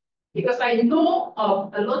pass. Because I know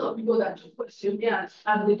of a lot of people that do questionnaires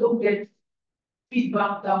and they don't get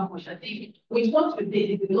feedback that much. I think with what you did,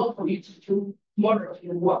 it's enough for you to do more of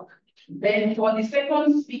your work. Then for the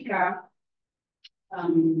second speaker,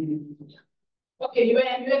 okay, you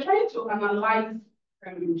were trying to analyze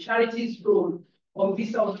charity's role on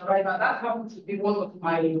visa on arrival. That happens to be one of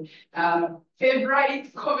my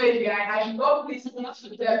favorite comedy. I love listening to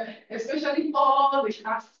them, especially all the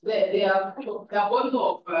cast there. They are full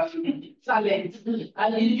of talent.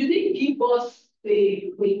 And you didn't give us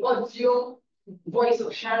the audio voice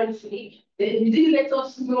of charity. Then you didn't let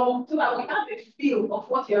us know so that we have a feel of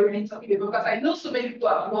what you're really talking about. Because I know so many people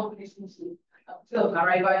have not listened to film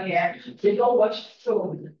arrival here. They don't watch.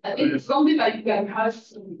 So I think it's something that you can have.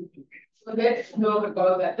 So let's know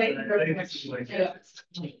about that. Thank you very much.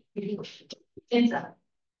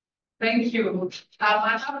 Thank you.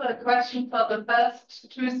 I have a question for the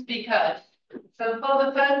first two speakers. So for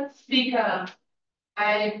the first speaker,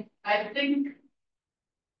 I think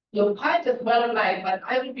your point is well made, but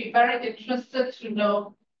I would be very interested to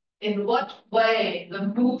know in what way the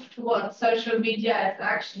move towards social media is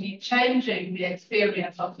actually changing the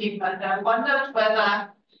experience of people. And I wondered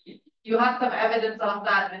whether you have some evidence of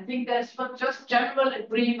that. I think there's just general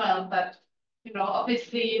agreement that,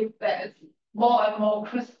 obviously there's more and more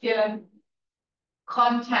Christian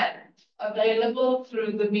content available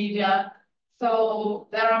through the media. So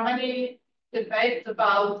there are many debates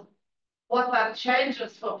about what that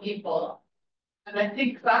changes for people. And I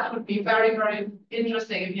think that would be very, very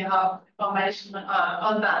interesting if you have information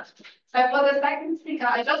on that. So for the second speaker,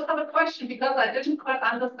 I just have a question because I didn't quite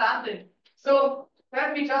understand it. So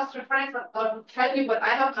let me just rephrase or tell you what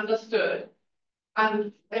I have understood.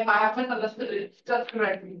 And if I have misunderstood it, just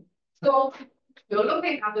correct me. So you're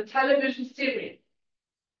looking at the television series,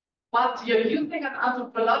 but you're using an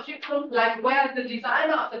anthropological, like where the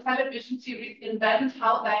designer of the television series invents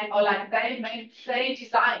how they, or like they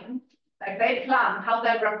design, like they plan how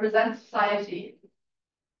they represent society.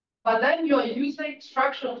 But then you're using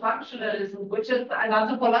structural functionalism, which is an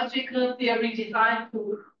anthropological theory designed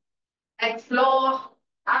to explore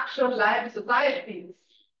actual life societies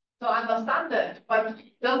to understand it. But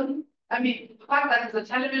it doesn't, the fact that it's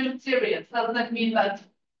a television series doesn't mean that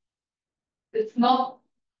it's not.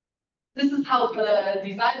 This is how the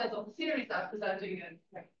designers of the series are presenting it.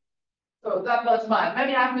 So that was mine.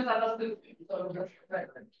 Maybe I've misunderstood. So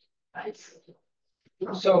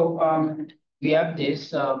that's So we have this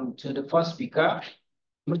to the first speaker.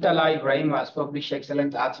 Murtala Ibrahim has published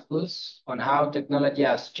excellent articles on how technology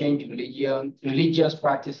has changed religious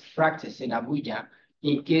practice in Abuja,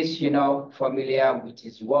 in case you're not familiar with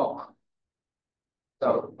his work.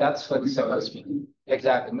 So that's for the second speaker.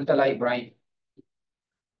 Exactly, Murtala Ibrahim.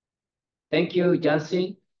 Thank you,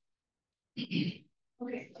 Jansi. Okay,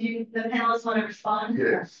 do the panelists want to respond?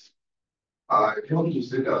 Yes. I want to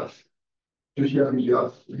say that social media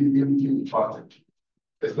is really important,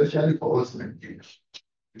 especially for us Nigerians.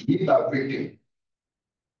 We are waiting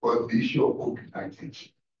for the issue of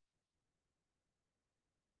COVID-19.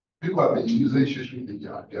 People have been using social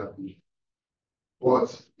media,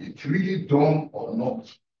 but it really done or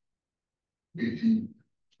not with the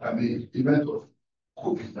event of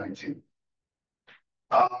COVID-19.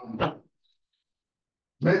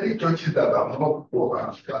 Many countries that are not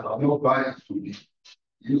programmed, that are not buying to the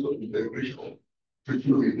use of integration of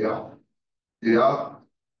social media, they have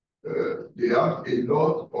a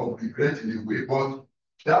lot of regret in a way, but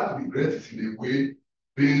that regret is in a way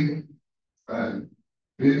being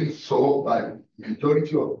solved by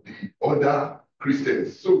majority of the other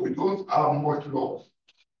Christians. So we don't have much loss.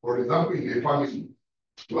 For example, in a family,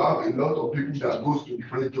 to have a lot of people that goes to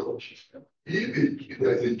different churches. If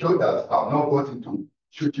there's a church that have not got into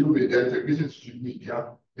social media, integration social media,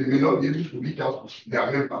 they may not be able to reach out to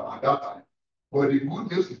their member at that time. But the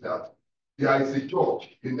good news is that there is a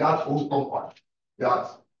church in that whole company that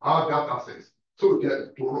have that access. So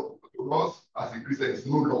to us as a Christian, it's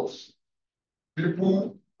no loss.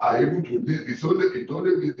 People are able to live. It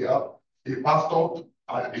only means they have a pastor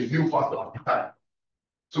and a new pastor at the time.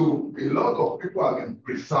 So a lot of people have been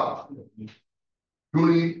preserved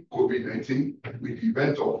during COVID-19 with the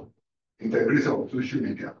event of integration of social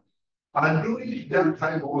media. And during that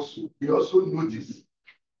time also, we also noticed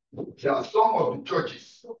there are some of the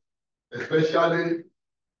churches, especially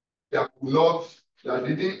that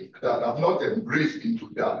have not embraced into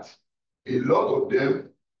that. A lot of them,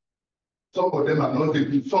 some of them are not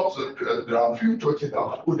even, there are a few churches that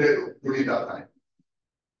are put there during that time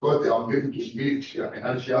because they are able to meet their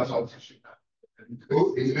financial something.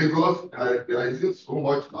 So in Lagos, there isn't so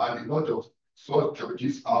much land, a lot of such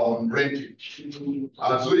churches are on rentage. And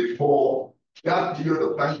so for that period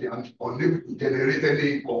of time, they are unable to generate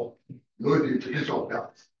any income. You know the implication of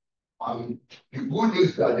that. And the good news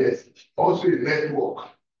is that there's also a network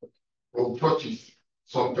from churches.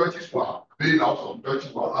 Some churches were bailed out, some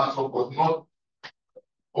churches were ransomed, but not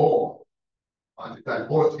all at the time.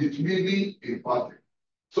 But it's really important.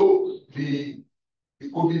 So the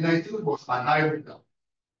COVID-19 was an eye-opener.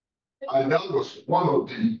 And that was one of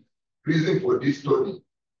the reasons for this study.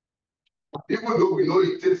 Even though we know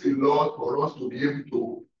it takes a lot for us to be able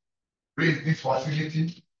to raise this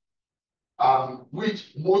facility,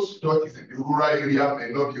 which most churches in the rural area may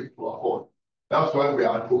not be able to afford. That's why we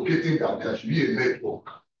are advocating that there should be a network.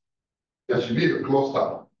 There should be a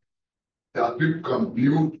cluster that people can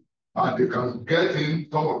build and they can get in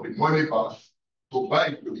some of the money back to buy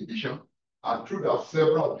into the vision. And through that,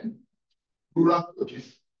 several of the rural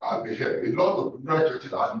churches have been helped. A lot of rural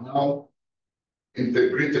churches are now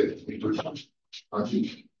integrated into church. And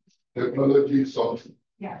technology is something.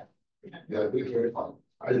 Yeah. They are doing very fine.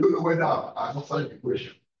 I don't know whether I answered the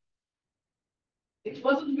question. It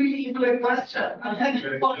wasn't really even a question. I think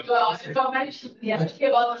you want to information. Yeah,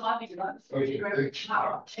 about the money. Okay, All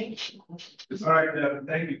right,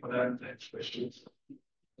 thank you for that question.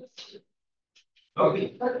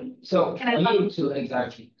 Okay. So Can I I need to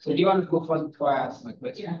exactly. So do you want to go first before I ask my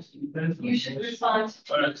question? You should respond.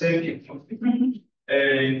 All right, thank you.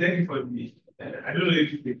 Thank you for the, I don't know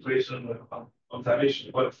if it's the question or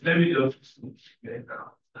observation, but let me just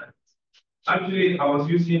actually, I was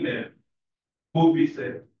using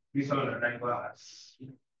COVID visa on arrival as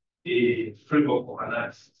a framework for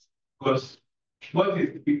analysis because what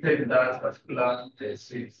is depicted in that particular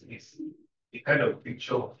test is a kind of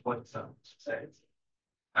picture of what is happening in society.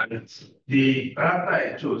 And the character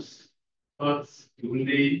I chose, not the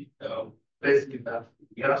only best in that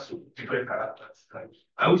we have some different characters. Right?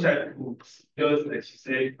 I wish I could just, like she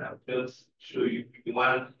said, just show you the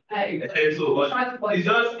one. It's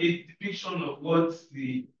just a depiction of what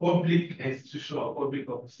the public institution or public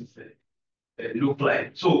offices look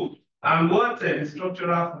like. So, and what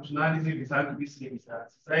structural functionalism is actually saying is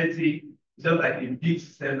that society is just like a big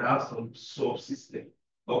system that has some subsystem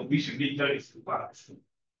of which religion is a part.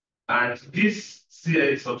 And this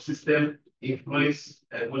subsystem influence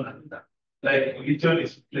one another. Like religion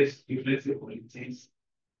is influencing politics,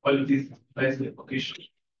 politics influencing education.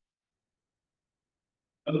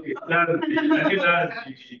 Okay, I think that's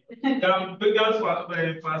the just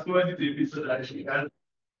fast forward it a bit so that she can.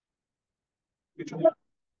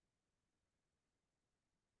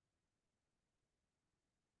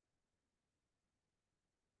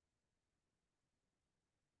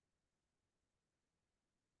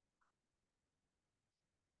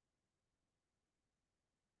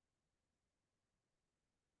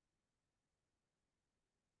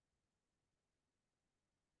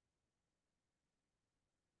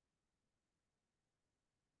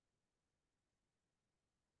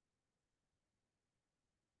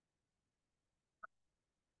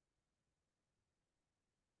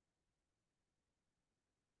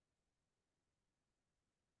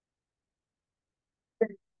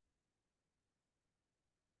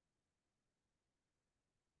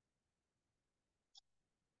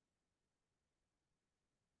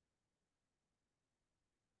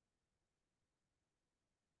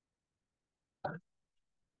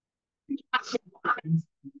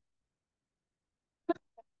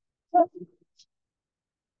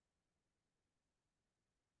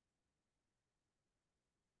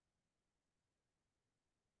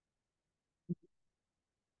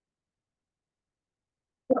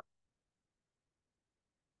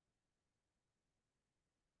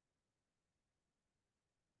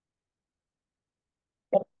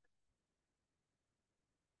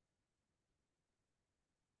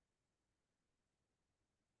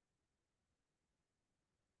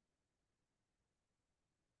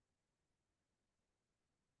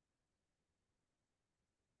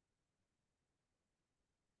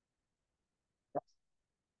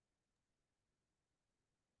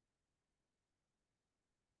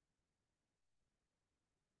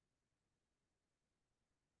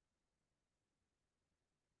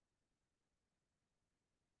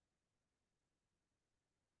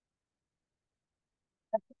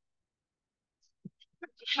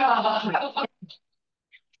 So,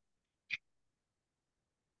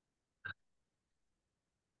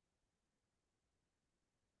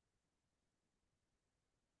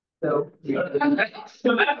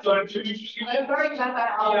 So that's what I'm very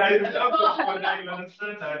glad yeah, it's that. not that you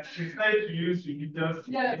understand that it's time to use religious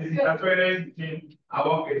Yes, interference between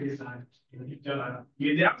our faith and religion. And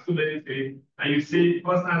they have so many faith, and you say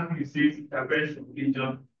constantly you say interference in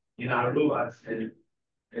religion in our role as a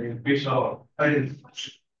bishop.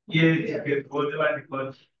 Yeah, whatever the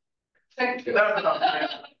God. Thank you. That's what I'm saying.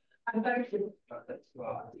 Thank you.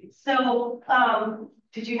 So,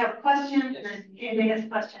 did you have a question? Anybody has a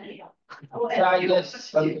question? so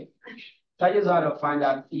I just want to find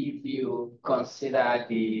out if you consider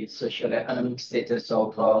the social economic status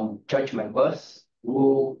of church members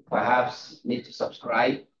who perhaps need to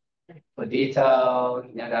subscribe for data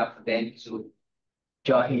in order for them to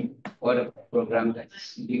join one of the program that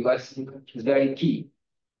is because it's very key.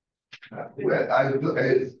 Well, I don't know,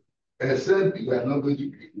 except we are not going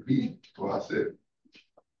to read to ourselves.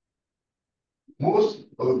 Most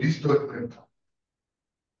of these church members,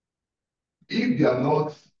 if they are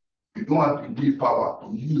not, they don't have to give power to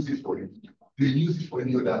use it for it. They use it for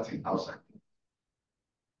any other thing outside.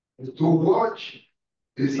 To watch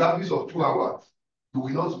a service of 2 hours, you will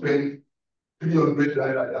not spend 300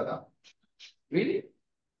 naira. Really?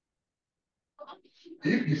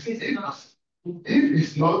 If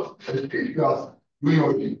it's not, if you are doing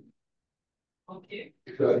okay, Okay.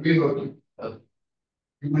 if you are doing okay,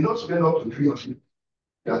 you will not spend up to 300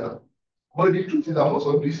 naira. But the truth is that most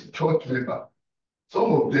of these church members,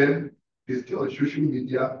 some of them, they stay on social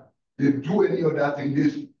media, they do any other thing, they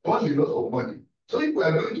spend a lot of money. So if we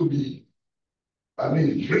are going to be,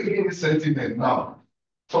 bringing this sentiment now,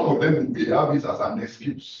 some of them will have it as an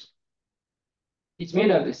excuse. It's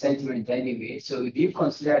made of the sentiment anyway. So if you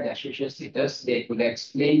consider their social status, they could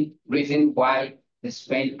explain reason why they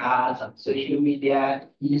spend hours on social media,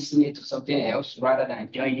 listening to something else rather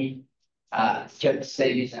than joining church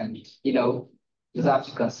service, and you have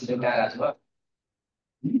to consider that as well.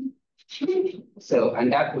 So,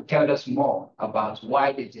 and that would tell us more about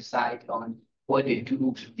why they decide on what they do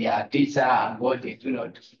with their data and what they do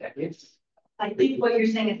not do. That is. I think what you're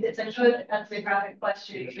saying is it's a good ethnographic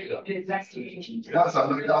question to investigate. That's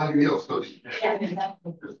another area of study.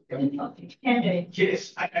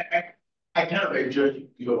 Yes, I kind of enjoyed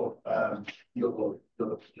your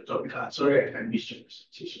topic. Sorry, I missed your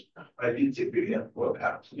presentation. I didn't take really well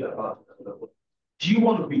actually about it. Do you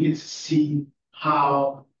want to begin to see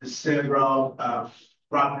how the several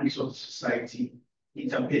fabrics of society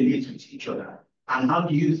interrelate with each other? And how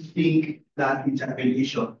do you think that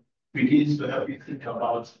interrelation begins to help you think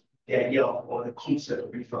about the idea of, or the concept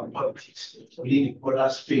of different politics within the broader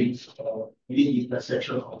space or within the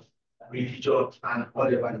intersection of religion and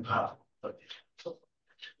whatever you have?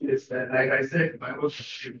 Yes, like I said, my work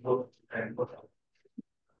is important and important.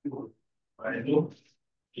 I know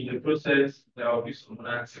in the process there will be some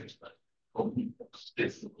other things that come in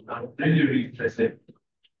place. I'm really, really interested.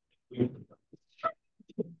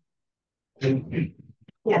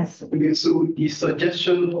 Yes. Okay, so the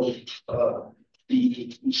suggestion of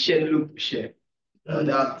the share loop share,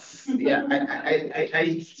 that's yeah,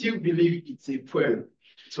 I still believe it's a poem.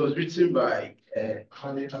 It was written by an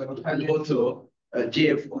author,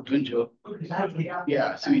 J.F. Odunjo.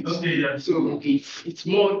 Yeah, so it's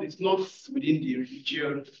more, it's not within the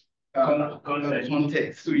religion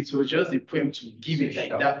context. So it was just a poem to give a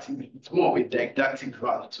didactic. It's more of a didactic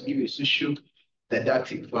value, to give a social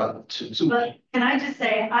didactic value to. But can I just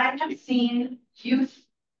say, I have seen youth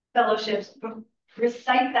fellowships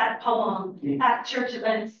recite that poem at church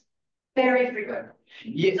events very frequently.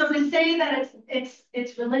 Yes. So to say that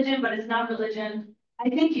it's religion, but it's not religion, I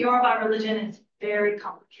think Yoruba religion is very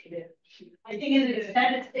complicated. I think it is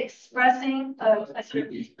that it's expressing a sort of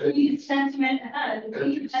deep sentiment,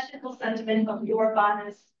 deep ethical sentiment of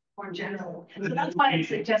Yorubaness more general. So that's why I'm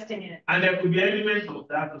suggesting it. And there could be elements of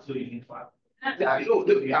that also in fact. I'm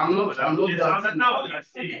not. Understand what you are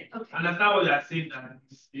saying. Okay. Understand what you are saying, that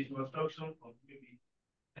it's construction from maybe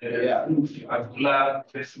Yeah. a particular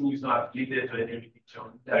person who is not affiliated to any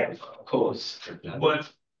religion. That is of course.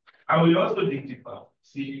 But I will also think about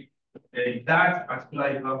see that particular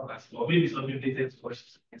example, or maybe something related to what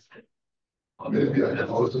she's saying. Maybe I can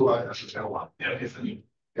also add another one. Yeah, listen.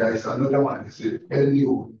 There is another one. They say,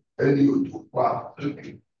 Elio, wow.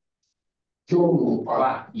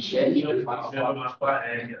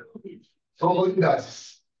 Somebody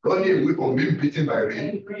that's running away from being beaten by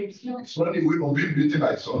rain, is running away from being beaten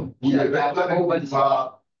by sun, will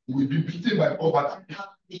be beaten by poverty.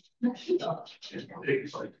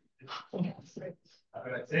 All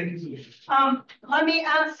right, thank you. Let me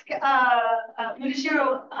ask,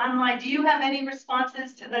 Munishiro online, do you have any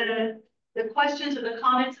responses to the questions or the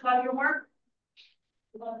comments about your work?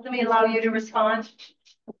 Let me allow you to respond.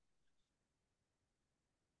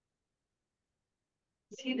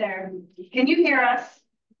 Is he there? Can you hear us?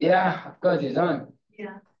 Yeah, of course, it's on.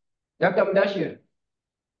 Yeah. Dr. Mudashir.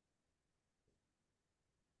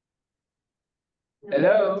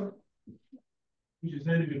 Hello? You should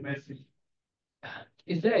send me a message.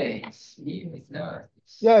 Is there? It's not.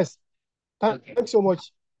 Yes, Okay. thanks so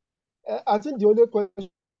much. I think the only question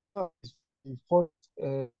is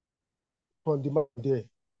from the man there.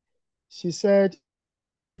 She said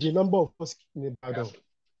the number of mosques in Ibadan.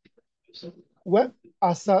 Well,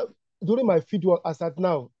 during my fieldwork, as at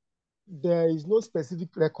now, there is no specific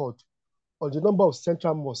record on the number of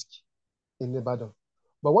central mosques in Ibadan.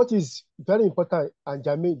 But what is very important, and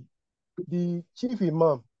Jamil, the chief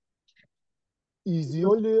imam is the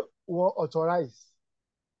only one authorized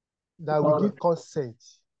that will give consent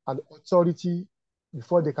and authority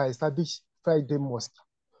before they can establish Friday mosque.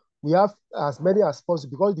 We have as many as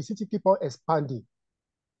possible because the city keep on expanding.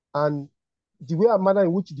 And the way and manner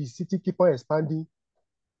in which the city keep on expanding,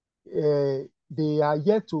 they are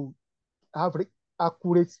yet to have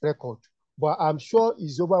accurate record. But I'm sure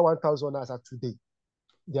it's over 1,000 as of today.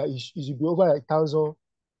 There is it will be over 1,000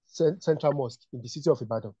 central mosques in the city of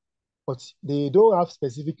Ibadan. But they don't have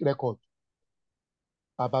specific record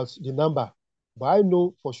about the number. But I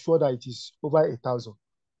know for sure that it is over 1,000.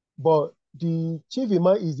 But the chief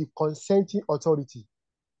imam is the consenting authority.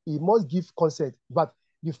 He must give consent. But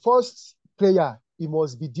the first prayer, he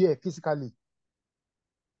must be there physically.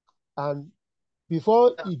 And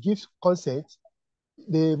before he gives consent,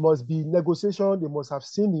 there must be negotiation, they must have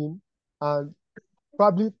seen him and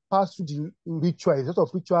probably pass through the ritual, a sort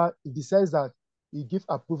of ritual in the sense that he gives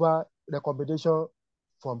approval, recommendation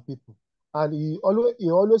from people. And he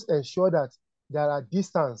always ensure that there are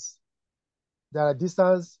distance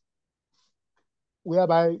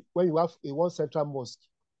whereby when you have a one central mosque,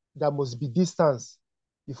 there must be distance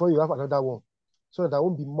before you have another one. So that there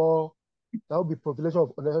won't be population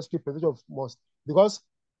of unnecessary population of mosque. Because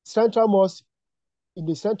in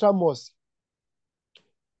the central mosque,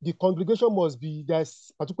 the congregation must be,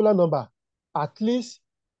 there's particular number, at least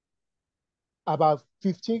about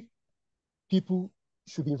 15 people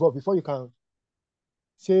should be involved before you can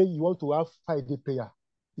say you want to have 5-day prayer.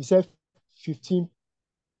 You said 15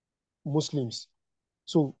 Muslims.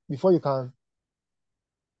 So before you can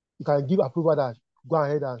give approval that go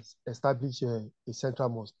ahead and establish a central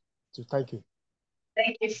mosque. So thank you.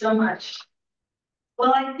 Thank you so much.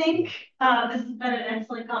 Well, I think this has been an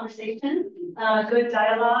excellent conversation, good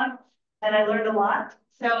dialogue, and I learned a lot.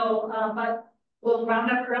 So, but we'll round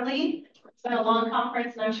up early. It's been a long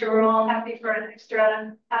conference, and I'm sure we're all happy for an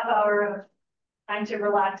extra half hour of time to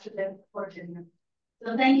relax a bit before dinner.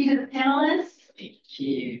 So thank you to the panelists. Thank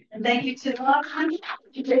you. And thank you to the audience.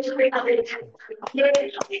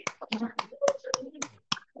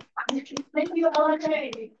 Thank you all.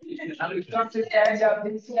 I will come to the end of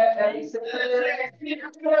this.